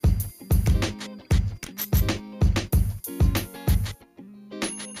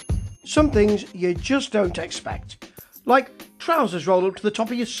Some things you just don't expect, like trousers rolled up to the top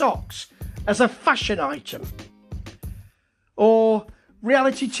of your socks as a fashion item, or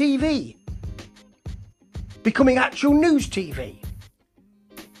reality TV becoming actual news TV.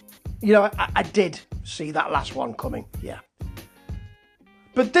 You know, I did see that last one coming, yeah.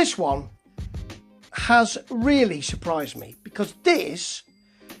 But this one has really surprised me, because this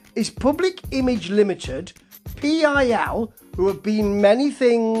is Public Image Limited, PIL, who have been many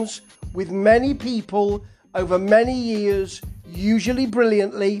things with many people over many years, usually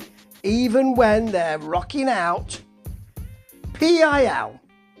brilliantly, even when they're rocking out. PIL,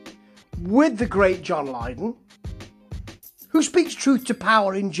 with the great John Lydon, who speaks truth to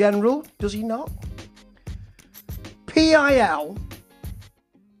power in general, does he not? PIL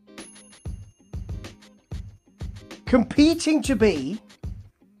competing to be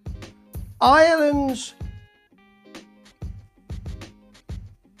Ireland's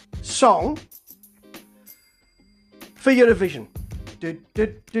song for Eurovision.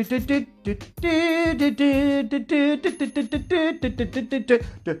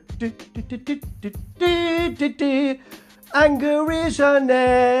 Anger is an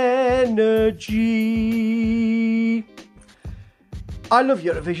energy. I love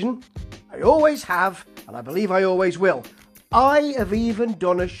Eurovision. I always have, and I believe I always will. I have even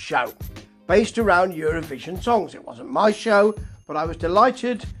done a show based around Eurovision songs. It wasn't my show, but I was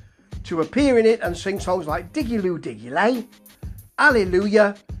delighted to appear in it and sing songs like Diggy Loo Diggy Lay,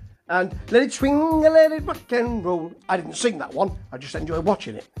 Hallelujah, and Let It Swing and Let It Rock and Roll. I didn't sing that one, I just enjoyed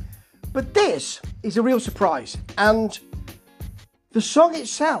watching it. But this is a real surprise, and the song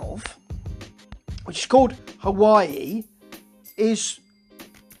itself, which is called Hawaii, is,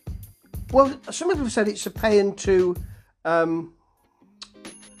 well, some people have said it's a paean to John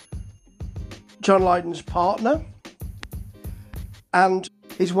Lydon's partner, and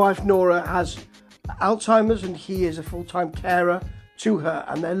his wife Nora has Alzheimer's and he is a full-time carer to her,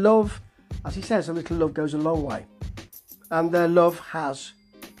 and their love, as he says, a little love goes a long way, and their love has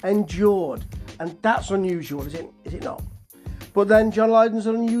endured, and that's unusual, is it not? But then John Lydon's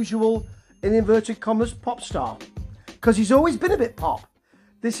an unusual, in inverted commas, pop star, because he's always been a bit pop.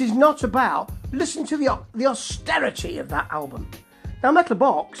 This is not about, listen to the austerity of that album. Now, Metal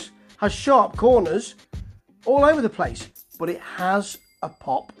Box has sharp corners all over the place, but it has a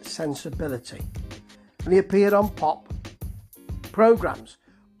pop sensibility. And he appeared on pop programmes,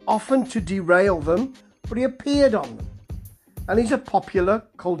 often to derail them, but he appeared on them. And he's a popular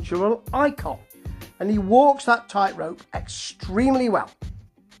cultural icon. And he walks that tightrope extremely well.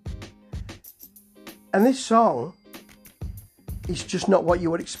 And this song is just not what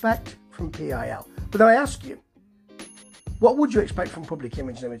you would expect from PIL. But then I ask you, what would you expect from Public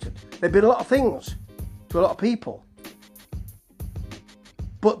Image Limited? They've been a lot of things to a lot of people.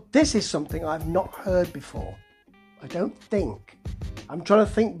 But this is something I've not heard before. I don't think. I'm trying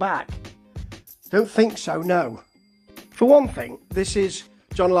to think back. Don't think so, no. For one thing, this is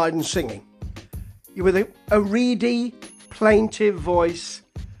John Lydon singing. With a reedy, plaintive voice,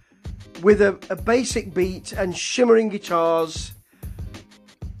 with a basic beat and shimmering guitars.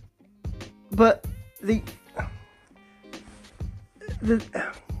 But the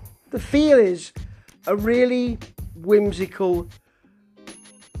feel is a really whimsical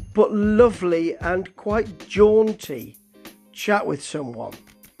but lovely and quite jaunty chat with someone.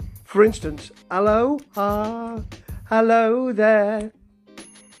 For instance, hello there.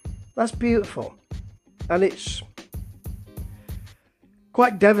 That's beautiful. And it's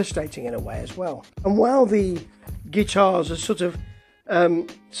quite devastating in a way as well. And while the guitars are sort of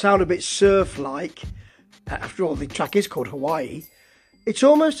sound a bit surf-like, after all the track is called Hawaii, it's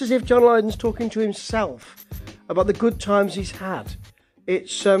almost as if John Lydon's talking to himself about the good times he's had.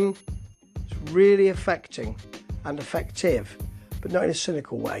 It's really affecting and effective, but not in a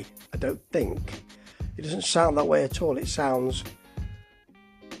cynical way, I don't think. It doesn't sound that way at all. It sounds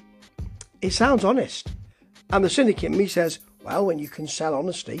honest. And the cynic in me says, well, when you can sell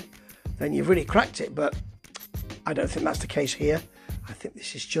honesty, then you've really cracked it. But I don't think that's the case here. I think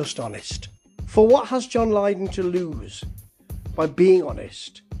this is just honest. For what has John Lydon to lose by being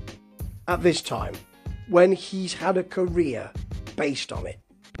honest at this time, when he's had a career based on it?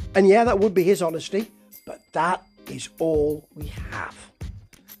 And yeah, that would be his honesty, but that is all we have.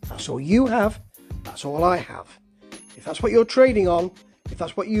 That's all you have. That's all I have. If that's what you're trading on, if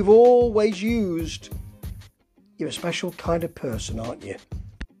that's what you've always used, you're a special kind of person, aren't you?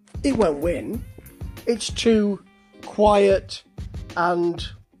 It won't win. It's too quiet and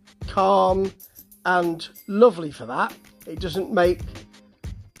calm and lovely for that. It doesn't make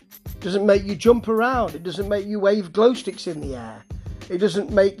you jump around. It doesn't make you wave glow sticks in the air. It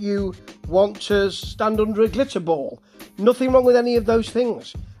doesn't make you want to stand under a glitter ball. Nothing wrong with any of those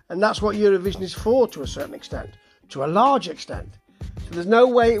things. And that's what Eurovision is for, to a certain extent, to a large extent. So there's no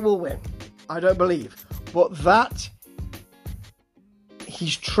way it will win, I don't believe. But that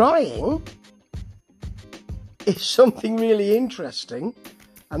he's trying is something really interesting,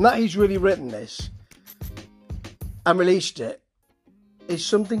 and that he's really written this and released it is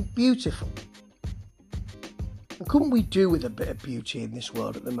something beautiful. And couldn't we do with a bit of beauty in this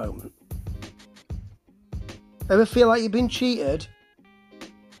world at the moment? Ever feel like you've been cheated?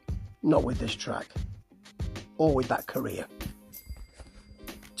 Not with this track, or with that career.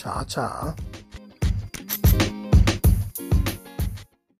 Ta-ta.